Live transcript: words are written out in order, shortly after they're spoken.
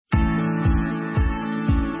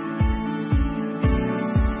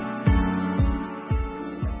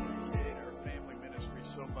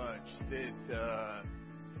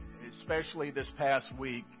especially this past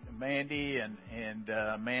week, Mandy and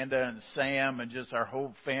Amanda and Sam and just our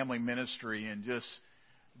whole family ministry and just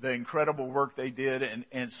the incredible work they did.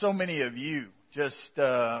 And so many of you just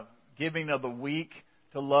giving of the week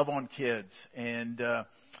to love on kids. And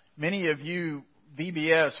many of you,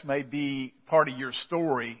 VBS may be part of your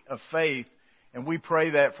story of faith. And we pray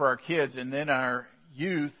that for our kids. And then our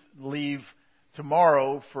youth leave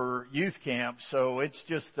tomorrow for youth camp. So it's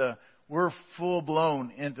just, we're full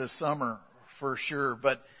blown into summer for sure.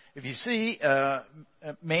 But if you see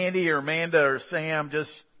Mandy or Amanda or Sam,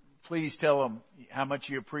 just please tell them how much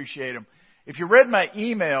you appreciate them. If you read my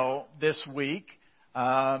email this week,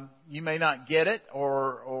 you may not get it,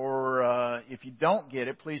 or if you don't get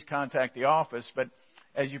it, please contact the office. But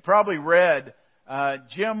as you probably read,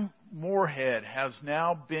 Jim Moorhead has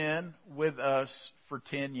now been with us for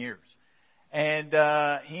 10 years. And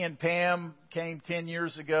he and Pam came 10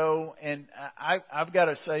 years ago, and I've got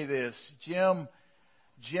to say this.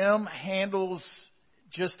 Jim handles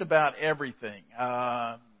just about everything.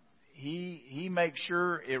 He makes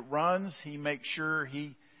sure it runs. He makes sure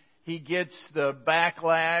he gets the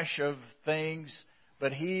backlash of things,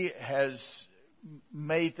 but he has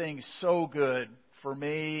made things so good for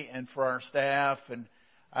me and for our staff. And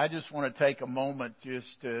I just want to take a moment just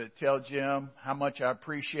to tell Jim how much I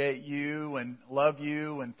appreciate you and love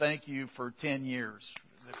you and thank you for 10 years.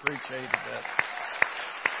 I appreciate that.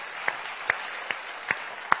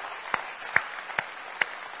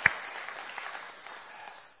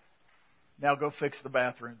 Now go fix the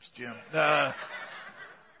bathrooms, Jim.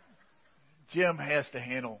 Jim has to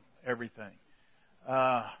handle everything.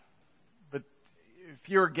 But if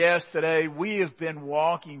you're a guest today, we have been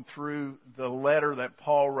walking through the letter that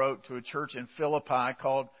Paul wrote to a church in Philippi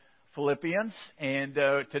called Philippians. And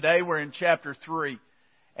today we're in chapter 3.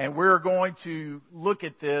 And we're going to look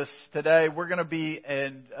at this today. We're going to be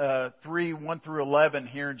in 3, 1 through 11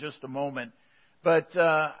 here in just a moment. But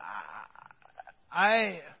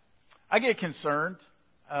I get concerned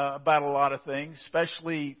about a lot of things,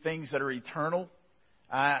 especially things that are eternal.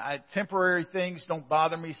 Temporary things don't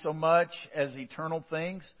bother me so much as eternal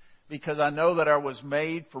things because I know that I was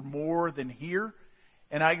made for more than here.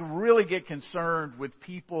 And I really get concerned with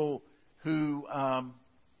people who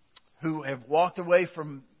have walked away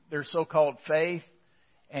from their so-called faith.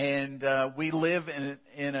 And we live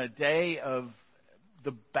in a day of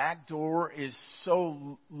the back door is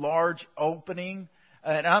so large opening.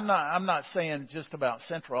 And I'm not saying just about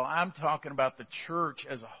Central. I'm talking about the church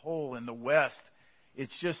as a whole in the West.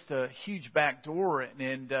 It's just a huge back door,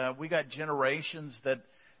 and we got generations that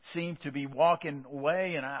seem to be walking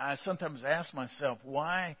away. And I sometimes ask myself,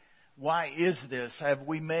 why is this? Have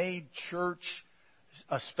we made church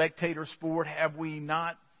a spectator sport? Have we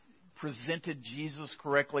not presented Jesus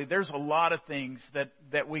correctly? There's a lot of things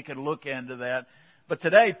that we could look into that. But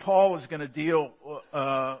today, Paul is going to deal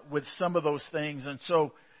with some of those things, and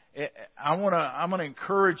so I'm going to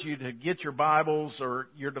encourage you to get your Bibles or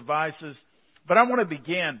your devices. But I want to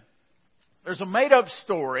begin. There's a made-up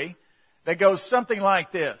story that goes something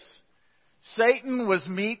like this: Satan was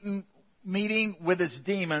meeting with his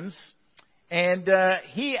demons, and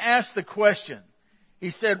he asked the question.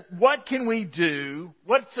 He said, "What can we do?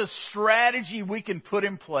 What's a strategy we can put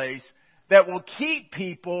in place that will keep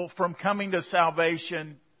people from coming to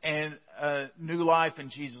salvation and new life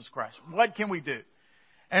in Jesus Christ? What can we do?"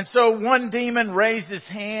 And so one demon raised his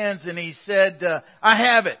hands and he said, "I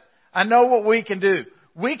have it. I know what we can do.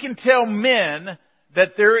 We can tell men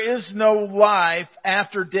that there is no life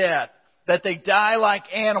after death, that they die like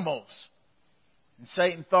animals." And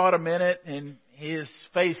Satan thought a minute and his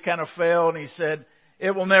face kind of fell and he said,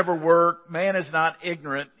 "It will never work. Man is not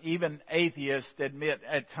ignorant. Even atheists admit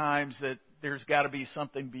at times that there's got to be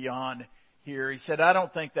something beyond here." He said, "I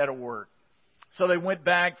don't think that'll work." So they went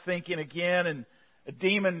back thinking again, and a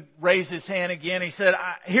demon raised his hand again. He said,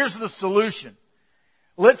 "Here's the solution.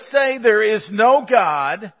 Let's say there is no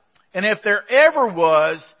God, and if there ever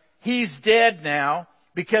was, He's dead now,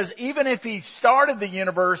 because even if He started the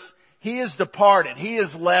universe, He is departed. He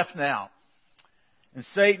is left now." And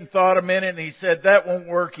Satan thought a minute and he said, "That won't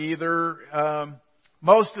work either.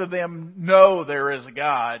 Most of them know there is a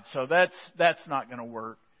God, so that's not going to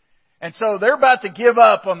work." And so they're about to give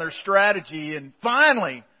up on their strategy. And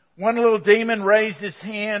finally, one little demon raised his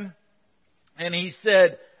hand and he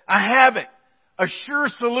said, "I have it. A sure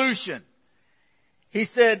solution." He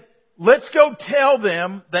said, "Let's go tell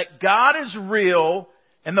them that God is real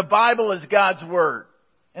and the Bible is God's Word."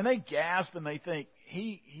 And they gasp and they think,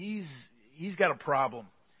 he's got a problem.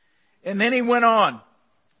 And then he went on,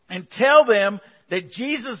 "And tell them that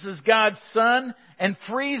Jesus is God's Son and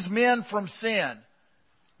frees men from sin."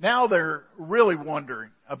 Now they're really wondering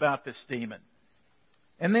about this demon.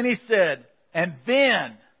 And then he said, and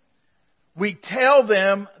then we tell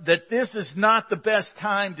them that this is not the best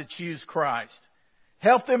time to choose Christ.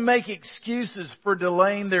 Help them make excuses for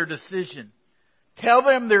delaying their decision. Tell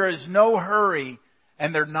them there is no hurry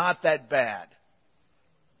and they're not that bad.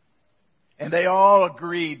 And they all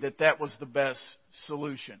agreed that that was the best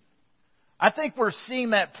solution. I think we're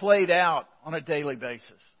seeing that played out on a daily basis.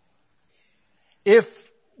 If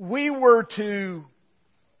we were to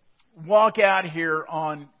walk out here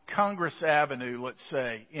on Congress Avenue, let's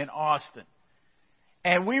say, in Austin,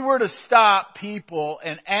 and we were to stop people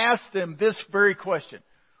and ask them this very question,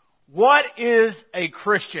 what is a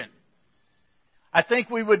Christian? I think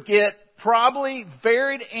we would get probably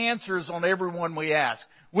varied answers on every one we ask.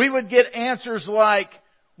 We would get answers like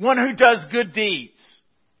one who does good deeds,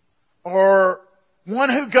 or one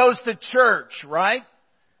who goes to church, right?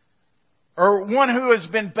 Or one who has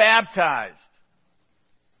been baptized,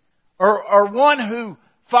 or one who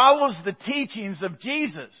follows the teachings of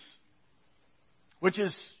Jesus, which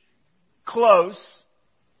is close.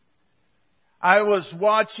 I was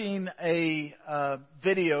watching a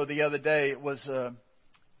video the other day. It was an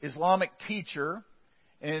Islamic teacher,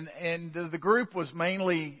 and the group was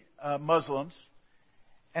mainly Muslims.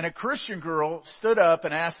 And a Christian girl stood up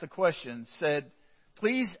and asked the question, said,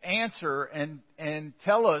 please answer and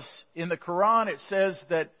tell us, in the Quran it says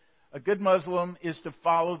that a good Muslim is to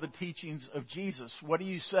follow the teachings of Jesus. What do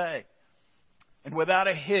you say? And without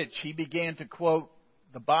a hitch, he began to quote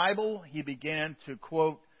the Bible. He began to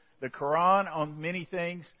quote the Quran on many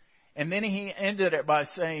things. And then he ended it by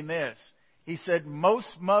saying this. He said, most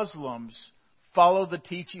Muslims follow the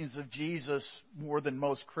teachings of Jesus more than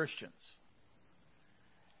most Christians.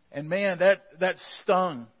 And man, that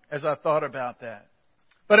stung as I thought about that.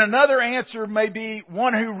 But another answer may be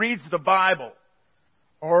one who reads the Bible,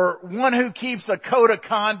 or one who keeps a code of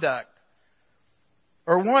conduct,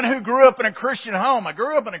 or one who grew up in a Christian home. I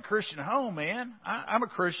grew up in a Christian home, man. I'm a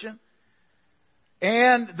Christian.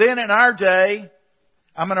 And then in our day,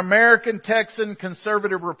 I'm an American Texan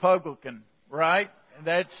conservative Republican, right?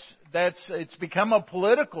 It's become a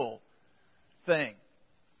political thing.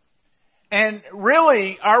 And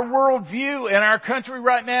really, our worldview in our country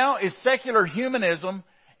right now is secular humanism,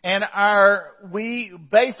 and we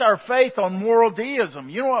base our faith on moral deism.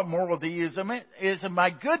 You know what moral deism is? If my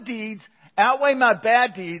good deeds outweigh my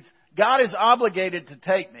bad deeds, God is obligated to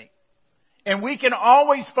take me. And we can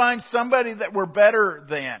always find somebody that we're better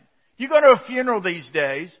than. You go to a funeral these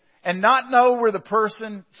days and not know where the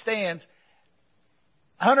person stands,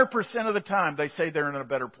 100% of the time they say they're in a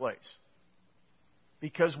better place.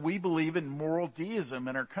 Because we believe in moral deism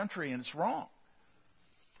in our country, and it's wrong.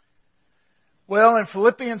 Well, in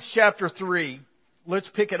Philippians chapter 3, let's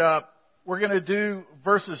pick it up. We're going to do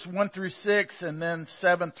verses 1 through 6 and then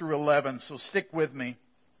 7 through 11, so stick with me.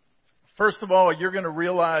 First of all, you're going to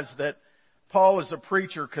realize that Paul is a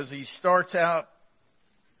preacher because he starts out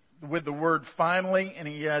with the word finally, and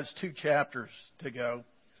he has 2 chapters to go.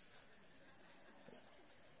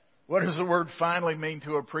 What does the word finally mean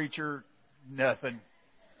to a preacher? Nothing.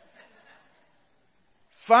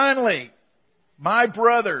 Finally, my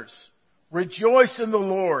brothers, rejoice in the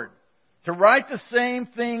Lord. To write the same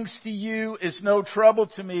things to you is no trouble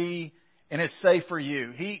to me and is safe for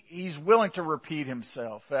you. He's willing to repeat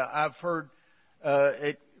himself. I've heard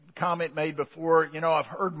a comment made before. I've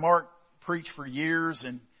heard Mark preach for years,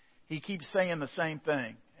 and he keeps saying the same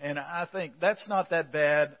thing. And I think that's not that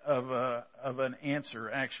bad of an answer,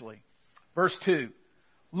 actually. Verse 2,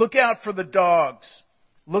 look out for the dogs.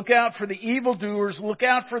 Look out for the evildoers. Look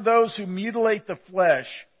out for those who mutilate the flesh.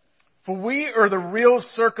 For we are the real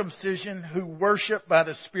circumcision who worship by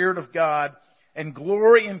the Spirit of God and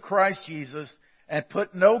glory in Christ Jesus and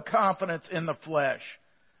put no confidence in the flesh.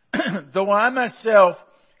 Though I myself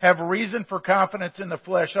have reason for confidence in the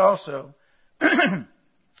flesh also,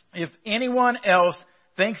 if anyone else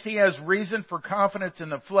thinks he has reason for confidence in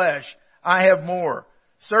the flesh, I have more.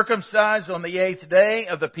 Circumcised on the 8th day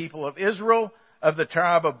of the people of Israel, of the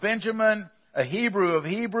tribe of Benjamin, a Hebrew of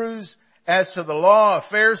Hebrews, as to the law,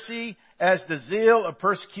 a Pharisee, as to zeal, a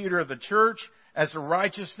persecutor of the church, as to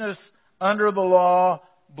righteousness under the law,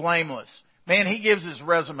 blameless. Man, he gives his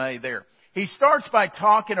resume there. He starts by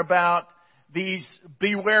talking about these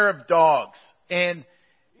beware of dogs. And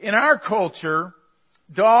in our culture,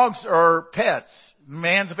 dogs are pets,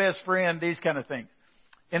 man's best friend, these kind of things.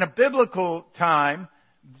 In a biblical time,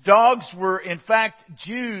 dogs were, in fact,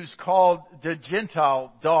 Jews called the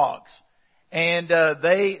Gentile dogs. And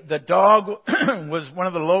the dog was one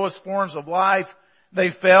of the lowest forms of life they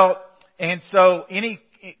felt. And so any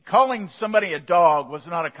calling somebody a dog was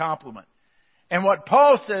not a compliment. And what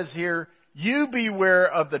Paul says here, you beware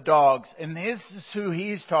of the dogs. And this is who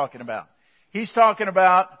he's talking about. He's talking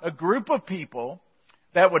about a group of people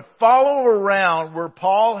that would follow around where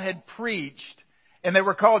Paul had preached, and they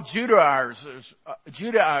were called Judaizers.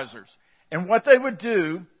 And what they would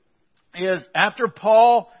do is, after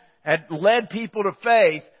Paul had led people to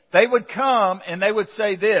faith, they would come and they would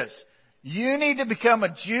say this: you need to become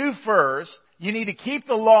a Jew first, you need to keep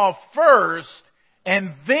the law first,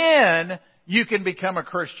 and then you can become a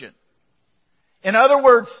Christian. In other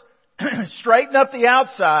words, straighten up the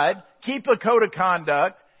outside, keep a code of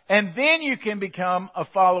conduct, and then you can become a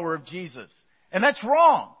follower of Jesus. And that's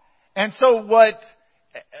wrong. And so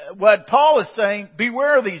what Paul is saying,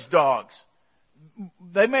 beware of these dogs.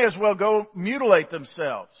 They may as well go mutilate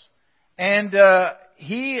themselves. And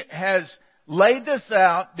he has laid this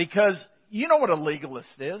out because you know what a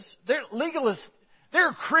legalist is. They're legalists.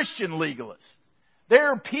 They're Christian legalists. There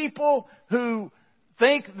are people who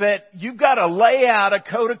think that you've got to lay out a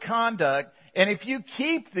code of conduct, and if you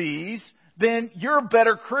keep these, then you're a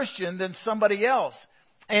better Christian than somebody else.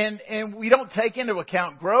 And we don't take into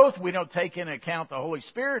account growth. We don't take into account the Holy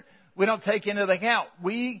Spirit. We don't take into account.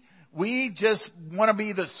 We just want to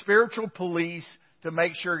be the spiritual police to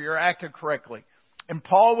make sure you're acting correctly. And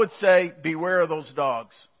Paul would say, beware of those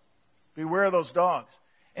dogs. Beware of those dogs.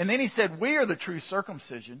 And then he said, we are the true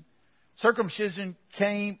circumcision. Circumcision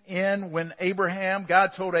came in when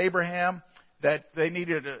God told Abraham that they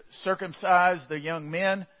needed to circumcise the young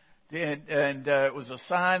men. And it was a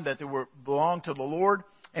sign that they belonged to the Lord.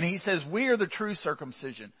 And he says, we are the true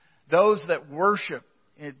circumcision. Those that worship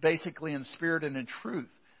basically in spirit and in truth.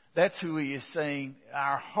 That's who he is saying.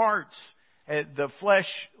 Our hearts, the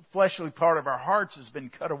fleshly part of our hearts has been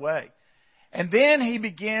cut away. And then he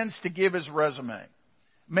begins to give his resume.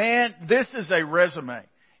 Man, this is a resume.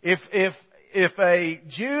 If a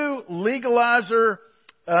Jew legalizer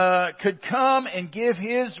could come and give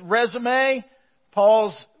his resume,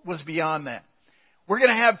 Paul's was beyond that. We're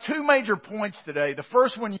going to have two major points today. The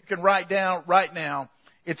first one you can write down right now.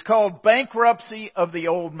 It's called bankruptcy of the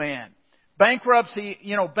old man. Bankruptcy,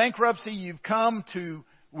 you've come to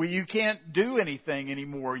where you can't do anything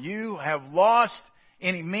anymore. You have lost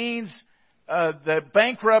any means, the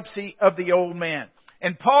bankruptcy of the old man.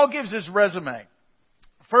 And Paul gives his resume.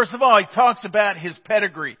 First of all, he talks about his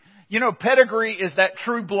pedigree. Pedigree is that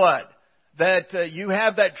true blood. That you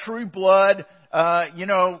have that true blood.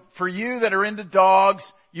 For you that are into dogs,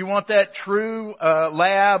 you want that true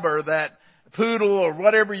lab or that poodle or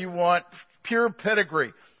whatever you want, pure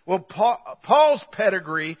pedigree. Well, Paul's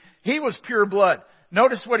pedigree, he was pure blood.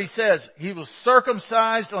 Notice what he says. He was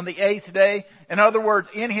circumcised on the 8th day. In other words,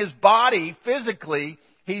 in his body, physically,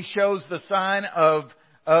 he shows the sign of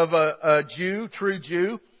a Jew, true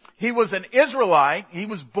Jew. He was an Israelite. He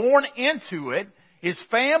was born into it. His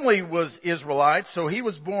family was Israelites, so he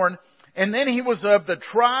was born. And then he was of the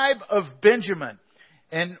tribe of Benjamin.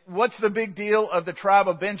 And what's the big deal of the tribe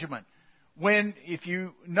of Benjamin? If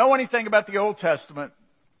you know anything about the Old Testament,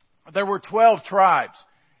 there were 12 tribes.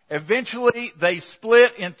 Eventually, they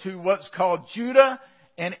split into what's called Judah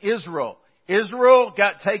and Israel. Israel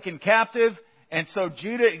got taken captive, and so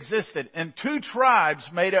Judah existed. And two tribes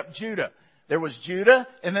made up Judah. There was Judah,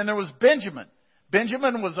 and then there was Benjamin.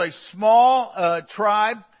 Benjamin was a small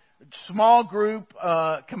tribe, small group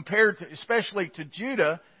compared to, especially to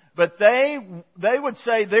Judah, but they would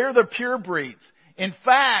say they're the pure breeds. In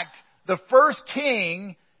fact, the first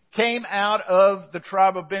king came out of the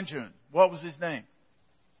tribe of Benjamin. What was his name?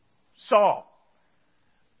 Saul.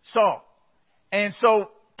 And so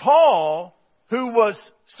Paul, who was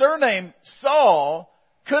surnamed Saul,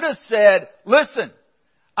 could have said, listen,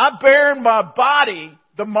 I bear in my body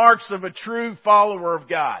the marks of a true follower of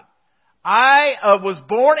God. I was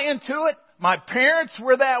born into it. My parents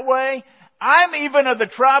were that way. I'm even of the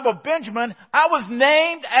tribe of Benjamin. I was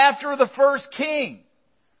named after the first king.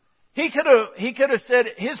 He could have said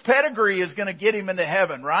his pedigree is going to get him into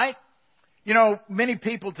heaven, right? Many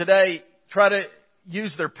people today try to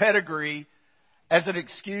use their pedigree as an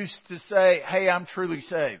excuse to say, hey, I'm truly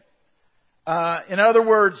saved. In other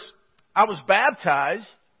words, I was baptized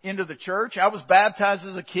into the church. I was baptized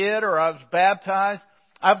as a kid, or I was baptized.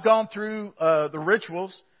 I've gone through the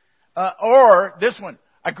rituals. Or this one,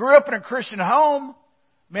 I grew up in a Christian home.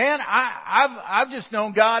 Man, I've just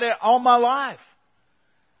known God all my life.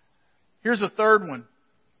 Here's a third one.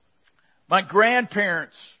 My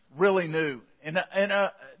grandparents really knew. And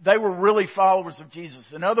they were really followers of Jesus.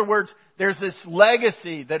 In other words, there's this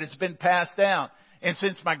legacy that has been passed down. And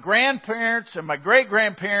since my grandparents and my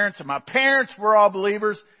great-grandparents and my parents were all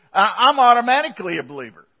believers, I'm automatically a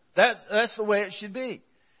believer. That's the way it should be.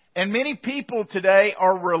 And many people today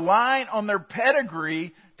are relying on their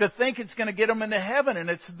pedigree to think it's going to get them into heaven, and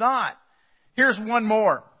it's not. Here's one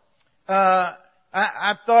more.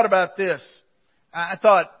 I've thought about this. I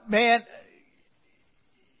thought, man,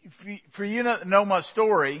 for you to know my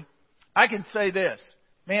story, I can say this.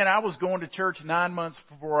 Man, I was going to church 9 months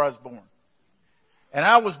before I was born. And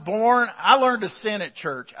I learned to sin at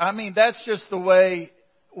church. I mean, that's just the way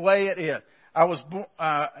it is. I was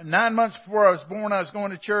 9 months before I was born, I was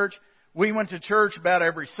going to church. We went to church about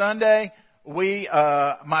every Sunday.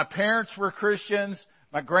 My parents were Christians.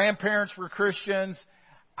 My grandparents were Christians.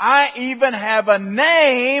 I even have a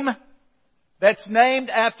name that's named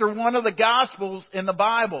after one of the Gospels in the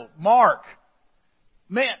Bible, Mark.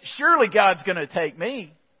 Man, surely God's going to take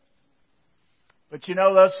me. But you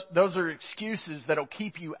know, those are excuses that'll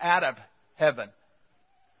keep you out of heaven.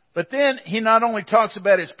 But then he not only talks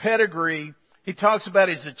about his pedigree, he talks about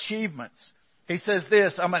his achievements. He says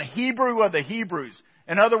this, I'm a Hebrew of the Hebrews.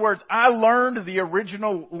 In other words, I learned the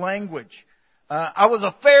original language. I was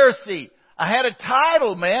a Pharisee. I had a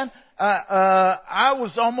title, man. I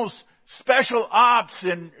was almost special ops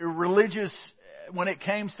in religious when it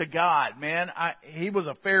came to God, man. He was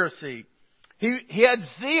a Pharisee. He had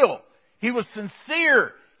zeal. He was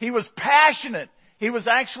sincere. He was passionate. He was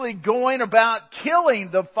actually going about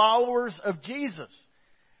killing the followers of Jesus.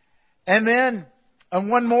 And then,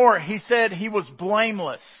 one more, he said he was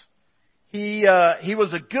blameless. He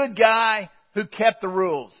was a good guy who kept the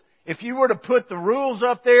rules. If you were to put the rules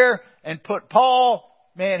up there and put Paul,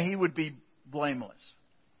 man, he would be blameless.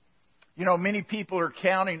 You know, many people are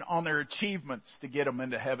counting on their achievements to get them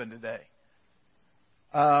into heaven today.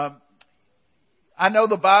 I know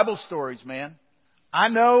the Bible stories, man. I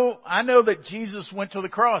know that Jesus went to the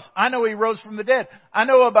cross. I know He rose from the dead. I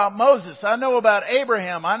know about Moses. I know about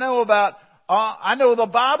Abraham. I know the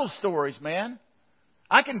Bible stories, man.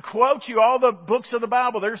 I can quote you all the books of the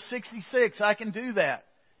Bible. There's 66. I can do that.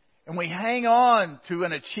 And we hang on to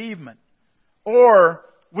an achievement. Or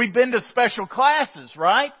we've been to special classes,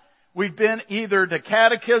 right? We've been either to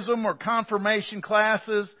catechism or confirmation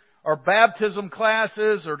classes or baptism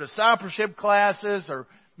classes or discipleship classes or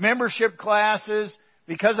membership classes.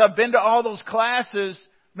 Because I've been to all those classes,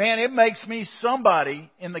 man, it makes me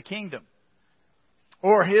somebody in the kingdom.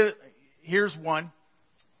 Or here's one.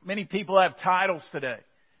 Many people have titles today.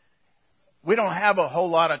 We don't have a whole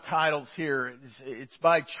lot of titles here. It's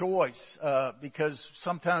by choice because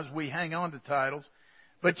sometimes we hang on to titles.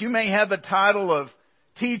 But you may have the title of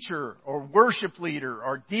teacher or worship leader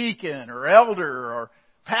or deacon or elder or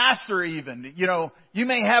pastor even. You know, you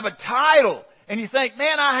may have a title and you think,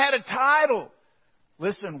 man, I had a title.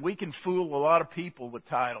 Listen, we can fool a lot of people with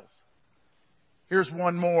titles. Here's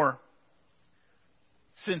one more.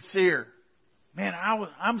 Sincere. Man,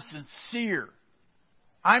 I'm sincere.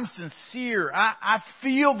 I'm sincere. I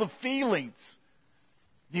feel the feelings.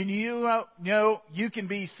 You know, you can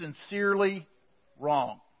be sincerely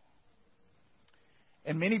wrong.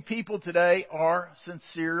 And many people today are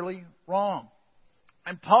sincerely wrong.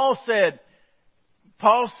 And Paul said,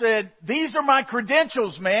 these are my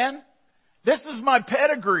credentials, man. This is my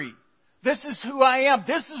pedigree. This is who I am.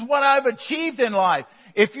 This is what I've achieved in life.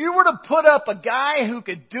 If you were to put up a guy who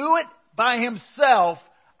could do it by himself,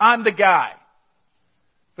 I'm the guy.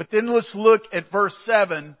 But then let's look at verse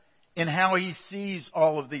 7 and how he sees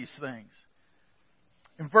all of these things.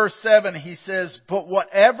 In verse 7 he says, but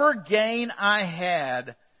whatever gain I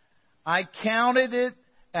had, I counted it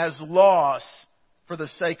as loss for the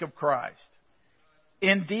sake of Christ.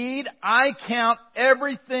 Indeed, I count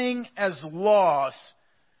everything as loss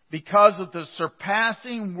because of the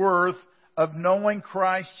surpassing worth of knowing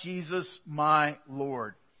Christ Jesus my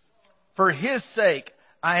Lord. For His sake,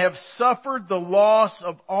 I have suffered the loss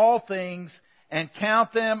of all things and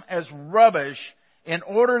count them as rubbish in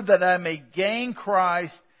order that I may gain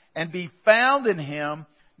Christ and be found in Him,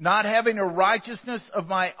 not having a righteousness of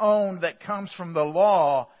my own that comes from the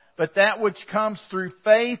law, but that which comes through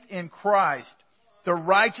faith in Christ, the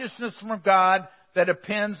righteousness from God that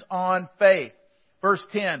depends on faith. Verse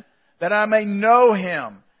 10, that I may know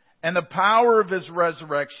Him and the power of His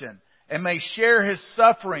resurrection and may share His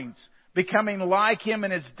sufferings, becoming like Him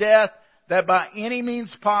in His death, that by any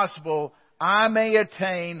means possible I may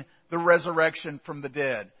attain the resurrection from the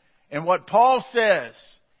dead. And what Paul says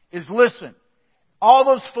is, listen, all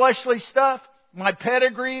those fleshly stuff, my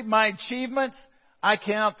pedigree, my achievements, I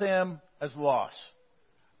count them as loss.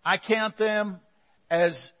 I count them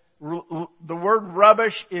as, the word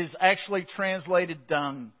rubbish is actually translated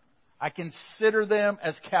dung. I consider them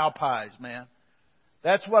as cow pies, man.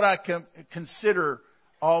 That's what I consider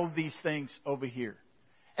all of these things over here.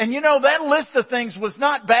 And that list of things was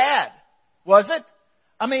not bad, was it?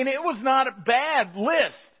 I mean, it was not a bad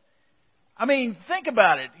list. I mean, think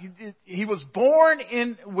about it. He was born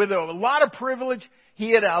with a lot of privilege.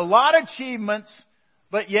 He had a lot of achievements,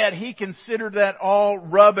 but yet he considered that all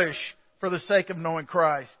rubbish for the sake of knowing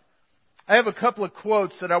Christ. I have a couple of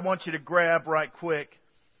quotes that I want you to grab right quick.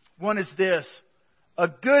 One is this: a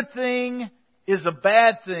good thing is a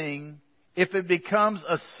bad thing if it becomes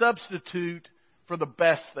a substitute for the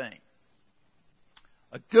best thing.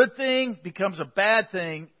 A good thing becomes a bad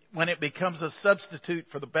thing when it becomes a substitute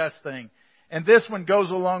for the best thing. And this one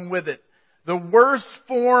goes along with it. The worst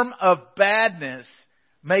form of badness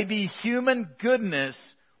may be human goodness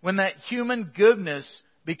when that human goodness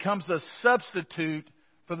becomes a substitute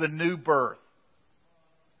for the new birth.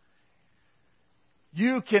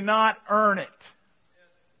 You cannot earn it.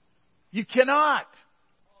 You cannot.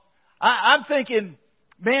 I'm thinking,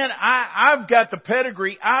 man, I've got the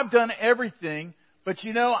pedigree. I've done everything. But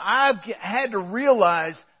I've had to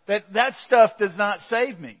realize that stuff does not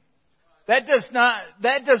save me. That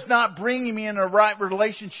does not bring me in a right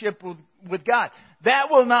relationship with God.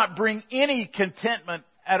 That will not bring any contentment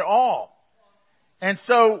at all. And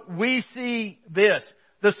so we see this.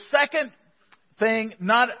 The second thing,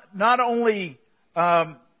 not only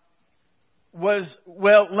the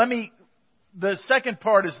second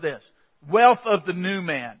part is this: wealth of the new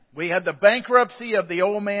man. We had the bankruptcy of the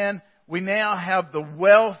old man. We now have the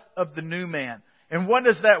wealth of the new man. And what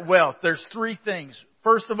is that wealth? There's three things.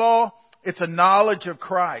 First of all, it's a knowledge of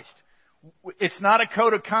Christ. It's not a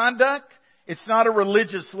code of conduct. It's not a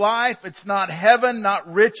religious life. It's not heaven,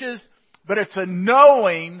 not riches, but it's a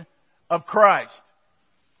knowing of Christ.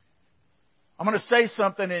 I'm going to say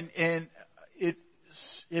something and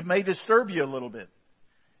it may disturb you a little bit.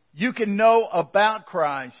 You can know about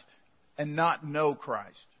Christ and not know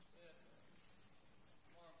Christ.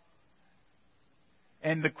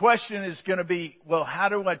 And the question is going to be, well, how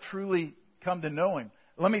do I truly come to know Him?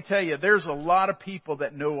 Let me tell you, there's a lot of people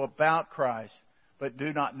that know about Christ, but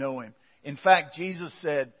do not know Him. In fact, Jesus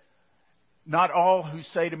said, not all who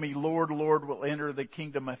say to me, Lord, Lord, will enter the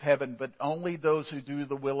kingdom of heaven, but only those who do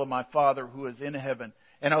the will of my Father who is in heaven.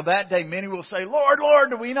 And on that day, many will say, Lord, Lord,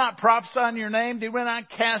 did we not prophesy in your name? Did we not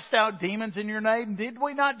cast out demons in your name? Did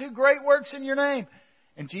we not do great works in your name?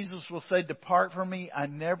 And Jesus will say, depart from me, I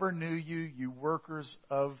never knew you, you workers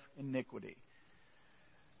of iniquity.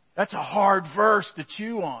 That's a hard verse to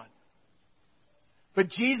chew on. But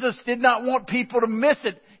Jesus did not want people to miss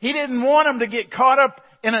it. He didn't want them to get caught up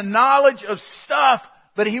in a knowledge of stuff,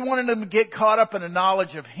 but He wanted them to get caught up in a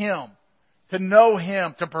knowledge of Him, to know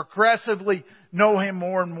Him, to progressively know Him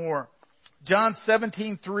more and more. John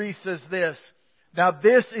 17:3 says this: now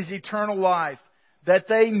this is eternal life, that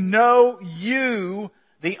they know you,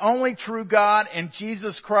 the only true God, and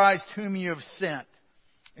Jesus Christ whom you have sent.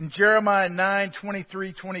 And Jeremiah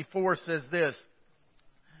 9:23-24 says this: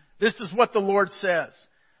 this is what the Lord says.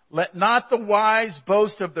 Let not the wise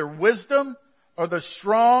boast of their wisdom, or the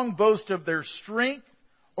strong boast of their strength,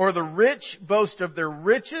 or the rich boast of their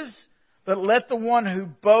riches, but let the one who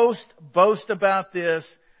boast about this,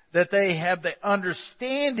 that they have the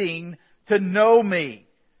understanding to know me,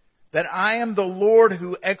 that I am the Lord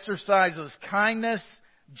who exercises kindness,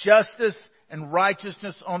 justice, and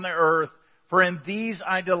righteousness on the earth, for in these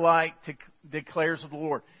I delight, declares the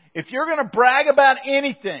Lord. If you're going to brag about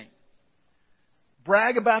anything,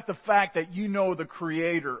 brag about the fact that you know the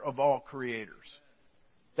Creator of all creators.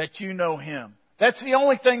 That you know Him. That's the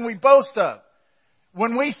only thing we boast of.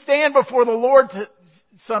 When we stand before the Lord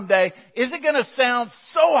someday, is it going to sound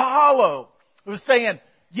so hollow? It was saying,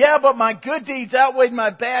 yeah, but my good deeds outweighed my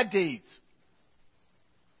bad deeds.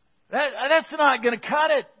 That's not going to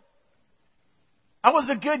cut it. I was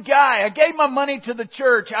a good guy. I gave my money to the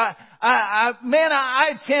church. I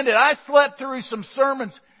attended. I slept through some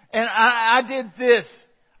sermons. And I did this.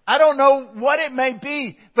 I don't know what it may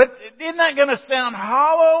be, but isn't that going to sound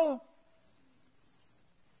hollow?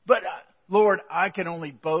 But Lord, I can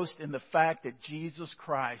only boast in the fact that Jesus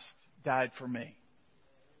Christ died for me.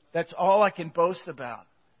 That's all I can boast about.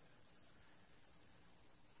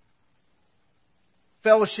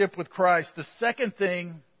 Fellowship with Christ. The second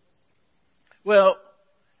thing, well,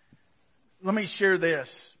 let me share this.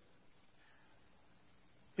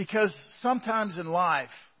 Because sometimes in life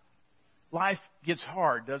gets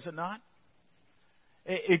hard, does it not?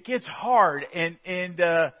 It gets hard, and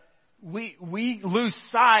we lose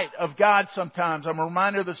sight of God sometimes. I'm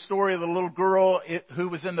reminded of the story of the little girl who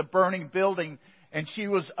was in the burning building, and she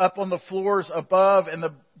was up on the floors above, and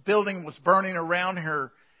the building was burning around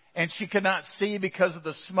her, and she could not see because of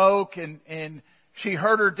the smoke, and she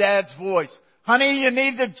heard her dad's voice. Honey, you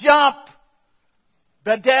need to jump.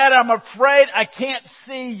 But Dad, I'm afraid I can't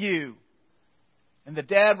see you. And the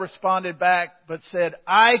dad responded back, but said,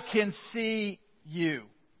 I can see you.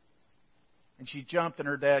 And she jumped and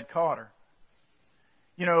her dad caught her.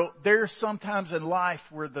 You know, there's sometimes in life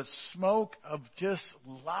where the smoke of just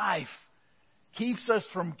life keeps us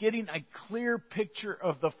from getting a clear picture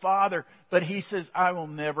of the Father. But He says, I will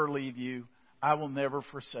never leave you. I will never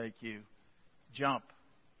forsake you. Jump.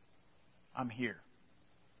 I'm here.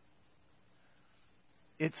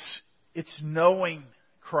 It's knowing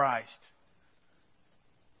Christ.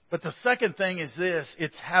 But the second thing is this.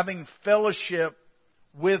 It's having fellowship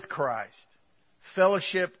with Christ.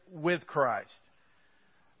 Fellowship with Christ.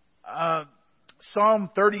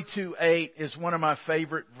 Psalm 32:8 is one of my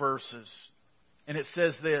favorite verses. And it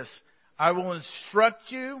says this, I will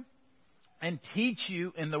instruct you and teach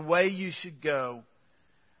you in the way you should go.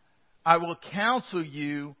 I will counsel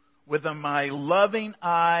you with my loving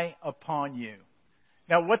eye upon you.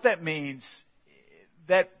 Now what that means,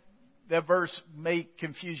 that verse may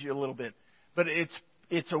confuse you a little bit. But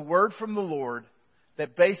it's a word from the Lord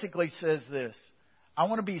that basically says this. I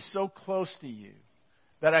want to be so close to you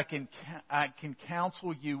that I can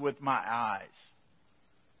counsel you with my eyes.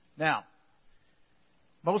 Now,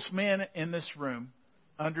 most men in this room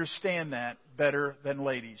understand that better than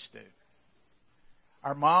ladies do.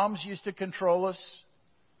 Our moms used to control us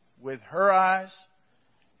with her eyes,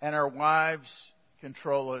 and our wives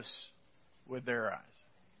control us with their eyes.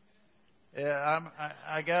 Yeah,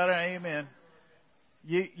 I got an amen.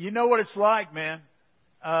 You know what it's like, man.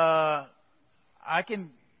 I'm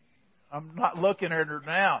not looking at her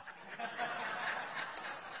now.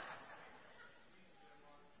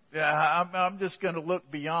 Yeah, I'm just going to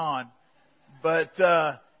look beyond. But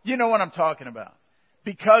you know what I'm talking about.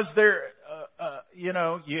 Because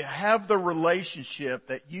you have the relationship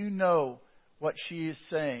that you know what she is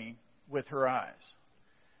saying with her eyes.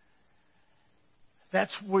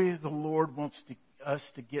 That's where the Lord wants us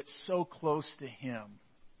to get so close to Him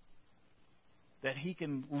that He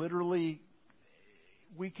can literally,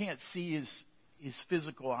 we can't see His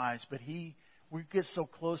physical eyes, but we get so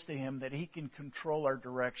close to Him that He can control our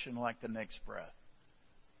direction like the next breath.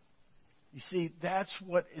 You see, that's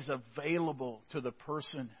what is available to the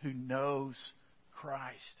person who knows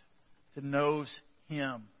Christ, who knows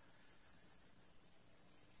Him.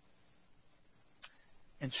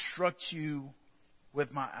 Instruct you with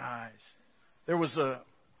my eyes. There was a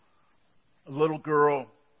little girl,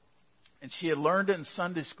 and she had learned in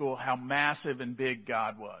Sunday school how massive and big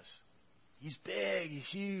God was. He's big, He's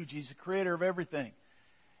huge, He's the creator of everything.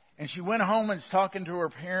 And she went home and was talking to her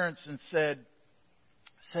parents and said,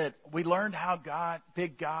 we learned how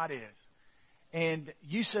big God is. And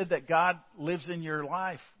you said that God lives in your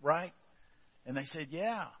life, right? And they said,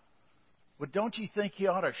 yeah. Well, don't you think He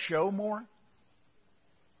ought to show more?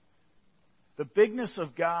 The bigness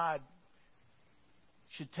of God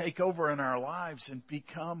should take over in our lives and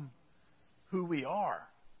become who we are.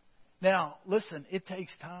 Now, listen, it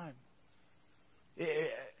takes time.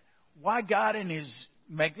 Why God in His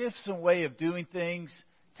magnificent way of doing things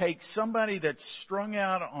takes somebody that's strung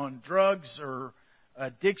out on drugs or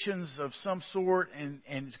addictions of some sort and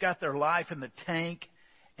has got their life in the tank,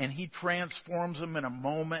 and He transforms them in a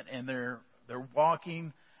moment and they're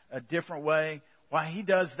walking a different way. Why He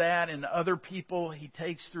does that and other people He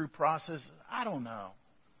takes through processes, I don't know.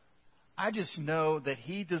 I just know that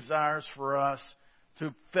He desires for us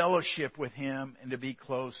to fellowship with Him and to be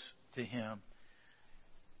close to Him.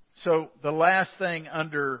 So the last thing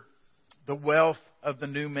under the wealth of the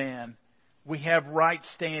new man, we have right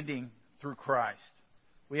standing through Christ.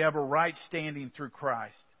 We have a right standing through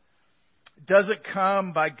Christ. It doesn't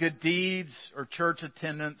come by good deeds or church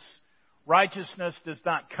attendance. Righteousness does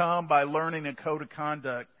not come by learning a code of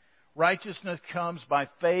conduct. Righteousness comes by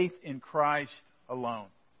faith in Christ alone.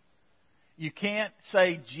 You can't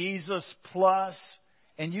say Jesus plus,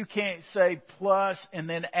 and you can't say plus and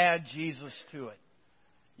then add Jesus to it.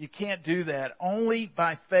 You can't do that. Only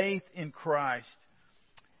by faith in Christ.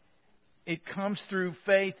 It comes through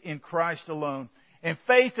faith in Christ alone. And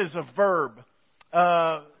faith is a verb.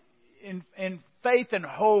 And faith and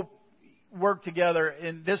hope work together.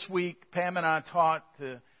 And this week, Pam and I taught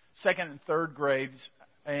the second and third grades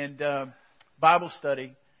and Bible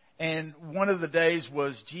study. And one of the days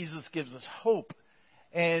was Jesus gives us hope.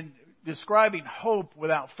 And describing hope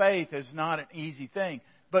without faith is not an easy thing.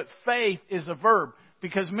 But faith is a verb.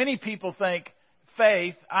 Because many people think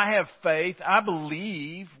faith, I have faith, I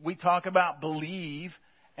believe. We talk about believe.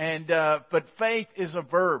 But faith is a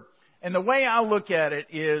verb. And the way I look at it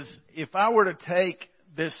is, if I were to take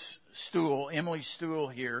this stool, Emily's stool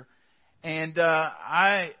here, and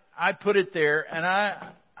I put it there, and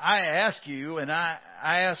I ask you, and I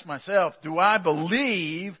ask myself, do I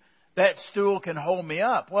believe that stool can hold me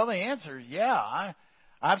up? Well, the answer is yeah.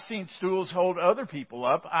 I've seen stools hold other people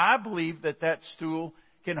up. I believe that stool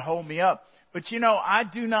can hold me up. But I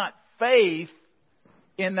do not faith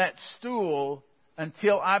in that stool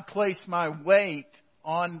until I place my weight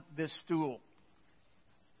on this stool.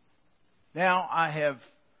 Now I have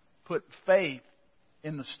put faith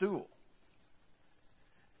in the stool.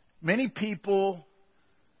 Many people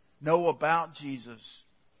know about Jesus.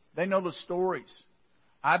 They know the stories.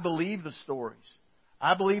 I believe the stories.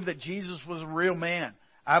 I believe that Jesus was a real man.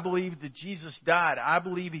 I believe that Jesus died. I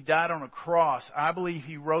believe He died on a cross. I believe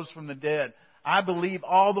He rose from the dead. I believe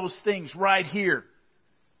all those things right here.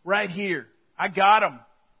 Right here. I got them.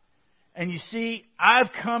 And you see, I've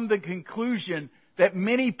come to the conclusion that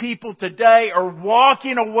many people today are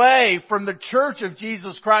walking away from the church of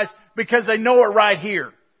Jesus Christ because they know it right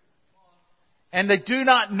here. And they do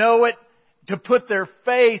not know it to put their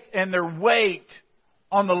faith and their weight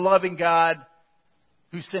on the loving God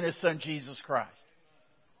who sent His Son Jesus Christ.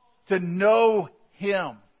 To know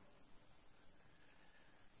Him.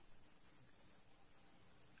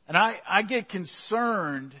 And I get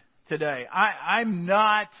concerned today. I'm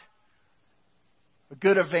not a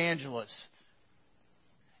good evangelist.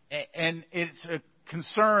 And it's a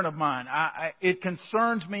concern of mine. It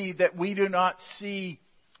concerns me that we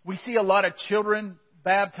see a lot of children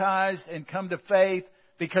baptized and come to faith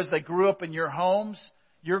because they grew up in your homes.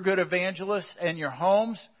 You're good evangelists in your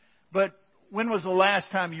homes. But when was the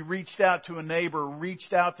last time you reached out to a neighbor,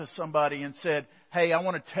 reached out to somebody and said, hey, I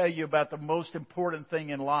want to tell you about the most important thing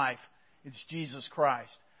in life. It's Jesus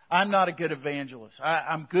Christ. I'm not a good evangelist.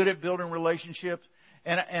 I'm good at building relationships,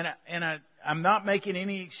 and I'm not making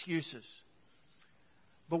any excuses.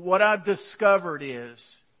 But what I've discovered is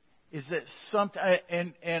that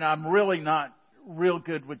and I'm really not real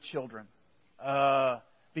good with children.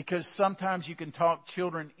 Because sometimes you can talk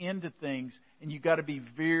children into things, and you've got to be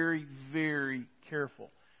very, very careful.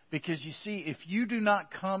 Because you see, if you do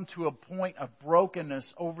not come to a point of brokenness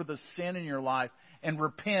over the sin in your life and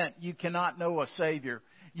repent, you cannot know a Savior.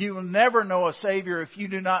 You will never know a Savior if you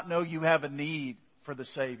do not know you have a need for the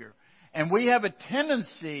Savior. And we have a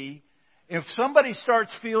tendency, if somebody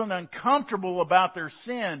starts feeling uncomfortable about their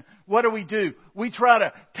sin, what do? We try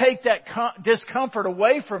to take that discomfort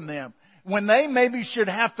away from them, when they maybe should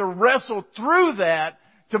have to wrestle through that,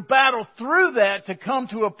 to battle through that, to come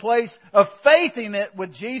to a place of faith in it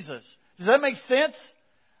with Jesus. Does that make sense?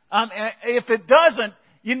 If it doesn't,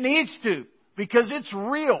 it needs to, because it's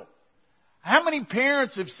real. How many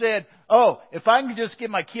parents have said, oh, if I can just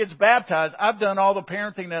get my kids baptized, I've done all the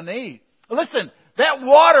parenting I need? Listen, that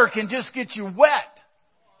water can just get you wet.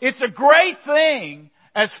 It's a great thing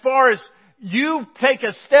as far as you take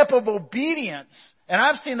a step of obedience. And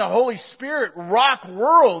I've seen the Holy Spirit rock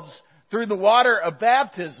worlds through the water of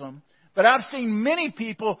baptism. But I've seen many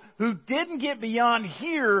people who didn't get beyond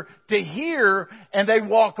here to here, and they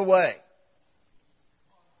walk away.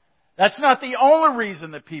 That's not the only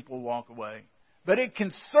reason that people walk away. But it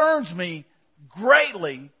concerns me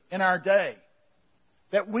greatly in our day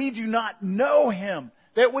that we do not know Him,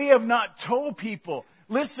 that we have not told people,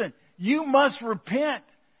 listen, you must repent.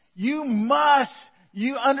 You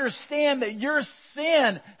understand that your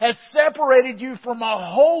sin has separated you from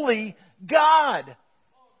a holy God.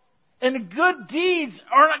 And good deeds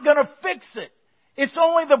aren't going to fix it. It's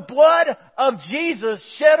only the blood of Jesus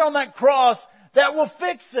shed on that cross that will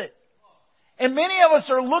fix it. And many of us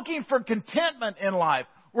are looking for contentment in life.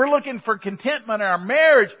 We're looking for contentment in our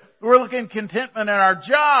marriage. We're looking for contentment in our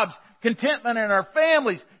jobs, contentment in our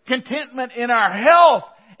families, contentment in our health.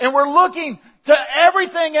 And we're looking to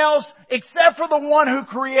everything else except for the one who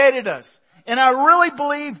created us. And I really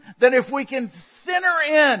believe that if we can center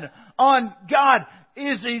in on God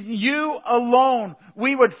is in you alone,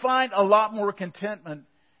 we would find a lot more contentment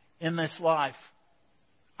in this life.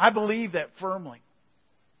 I believe that firmly.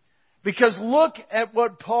 Because look at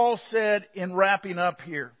what Paul said in wrapping up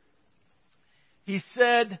here. He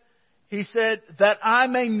said, that I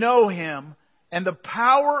may know Him and the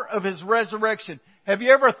power of His resurrection. Have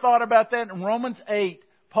you ever thought about that? In Romans 8,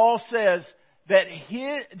 Paul says that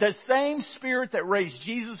the same Spirit that raised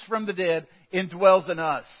Jesus from the dead indwells in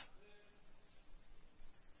us.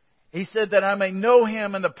 He said that I may know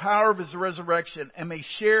Him and the power of His resurrection and may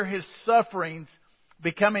share His sufferings,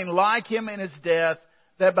 becoming like Him in His death,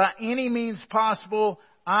 that by any means possible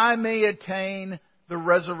I may attain the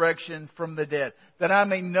resurrection from the dead. That I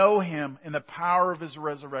may know Him in the power of His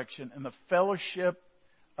resurrection and the fellowship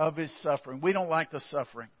of His suffering. We don't like the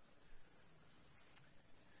suffering.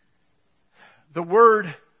 The word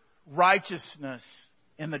righteousness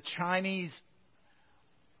in the Chinese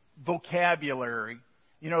vocabulary,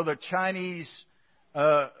 the Chinese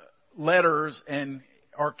letters and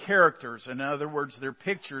are characters. In other words, they're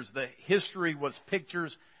pictures. The history was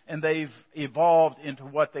pictures, and they've evolved into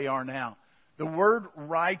what they are now. The word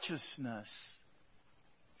righteousness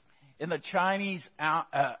in the Chinese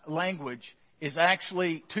language is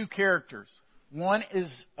actually two characters. One is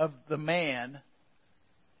of the man,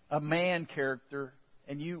 a man character,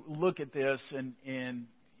 and you look at this and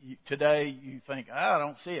today you think, I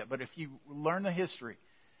don't see it. But if you learn the history,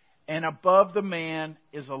 and above the man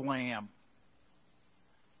is a lamb.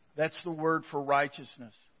 That's the word for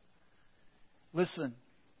righteousness. Listen,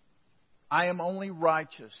 I am only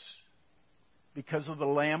righteous because of the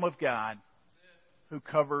Lamb of God who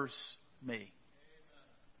covers me.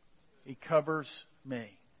 He covers me.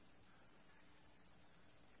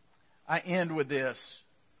 I end with this.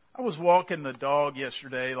 I was walking the dog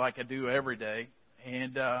yesterday like I do every day,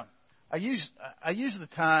 and I use the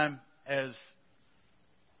time as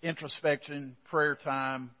introspection, prayer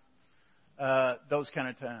time, those kind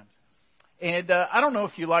of times. And I don't know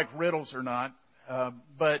if you like riddles or not,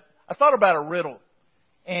 but I thought about a riddle,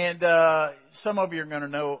 and some of you are going to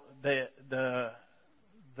know the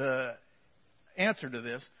answer to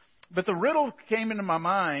this. But the riddle that came into my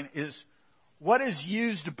mind is, what is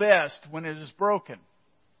used best when it is broken?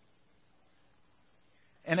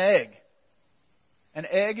 An egg. An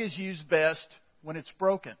egg is used best when it's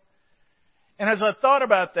broken. And as I thought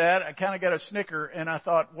about that, I kind of got a snicker, and I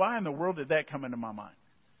thought, why in the world did that come into my mind?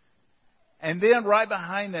 And then right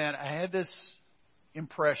behind that, I had this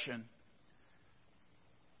impression.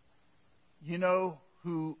 You know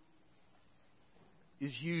who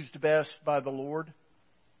is used best by the Lord?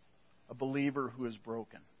 A believer who is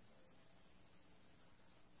broken.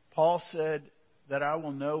 Paul said that I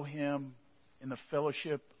will know Him in the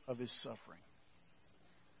fellowship of His suffering.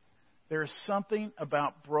 There is something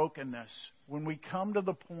about brokenness when we come to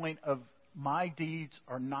the point of my deeds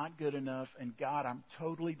are not good enough, and God, I'm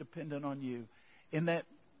totally dependent on You. In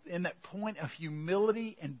that point of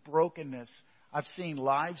humility and brokenness, I've seen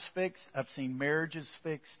lives fixed. I've seen marriages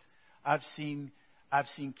fixed. I've seen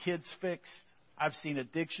kids fixed. I've seen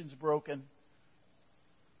addictions broken.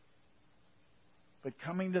 But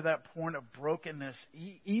coming to that point of brokenness,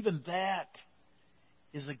 even that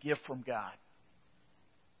is a gift from God.